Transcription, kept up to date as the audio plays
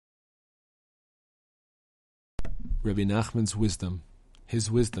Rebbe Nachman's wisdom,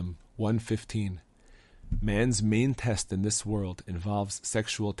 his wisdom, 1:15. Man's main test in this world involves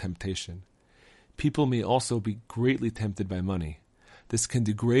sexual temptation. People may also be greatly tempted by money. This can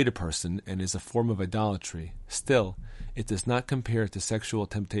degrade a person and is a form of idolatry. Still, it does not compare to sexual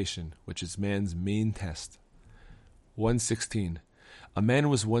temptation, which is man's main test. 1:16. A man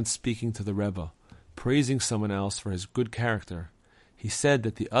was once speaking to the Rebbe, praising someone else for his good character. He said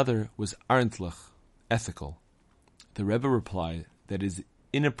that the other was arntlich, ethical. The Rebbe replied that it is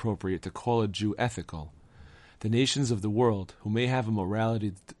inappropriate to call a Jew ethical. The nations of the world, who may have a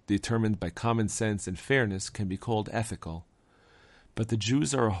morality determined by common sense and fairness, can be called ethical. But the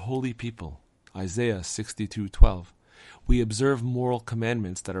Jews are a holy people. Isaiah 62:12. We observe moral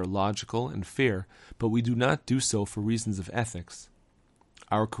commandments that are logical and fair, but we do not do so for reasons of ethics.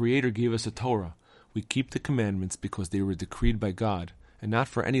 Our Creator gave us a Torah. We keep the commandments because they were decreed by God, and not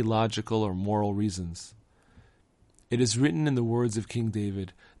for any logical or moral reasons. It is written in the words of King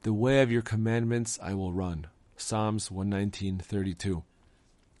David, "The way of your commandments I will run." Psalms 119:32.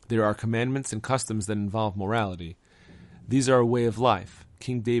 There are commandments and customs that involve morality. These are a way of life.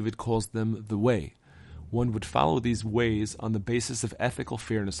 King David calls them the way. One would follow these ways on the basis of ethical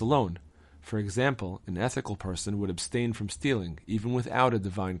fairness alone. For example, an ethical person would abstain from stealing, even without a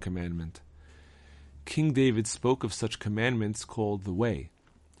divine commandment. King David spoke of such commandments called the way.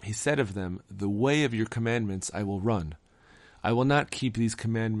 He said of them, "The way of your commandments I will run." I will not keep these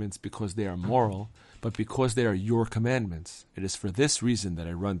commandments because they are moral, but because they are your commandments. It is for this reason that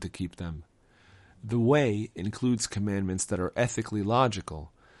I run to keep them. The way includes commandments that are ethically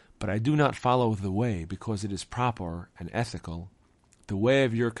logical, but I do not follow the way because it is proper and ethical. The way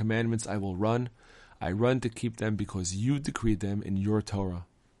of your commandments I will run. I run to keep them because you decreed them in your Torah.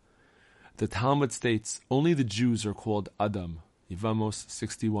 The Talmud states, only the Jews are called Adam. Yevamos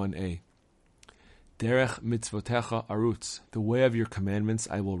 61a. Derech mitzvotecha arutz, the way of your commandments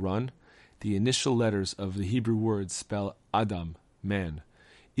I will run. The initial letters of the Hebrew word spell Adam, man.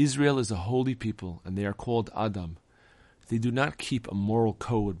 Israel is a holy people, and they are called Adam. They do not keep a moral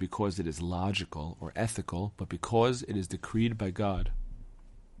code because it is logical or ethical, but because it is decreed by God.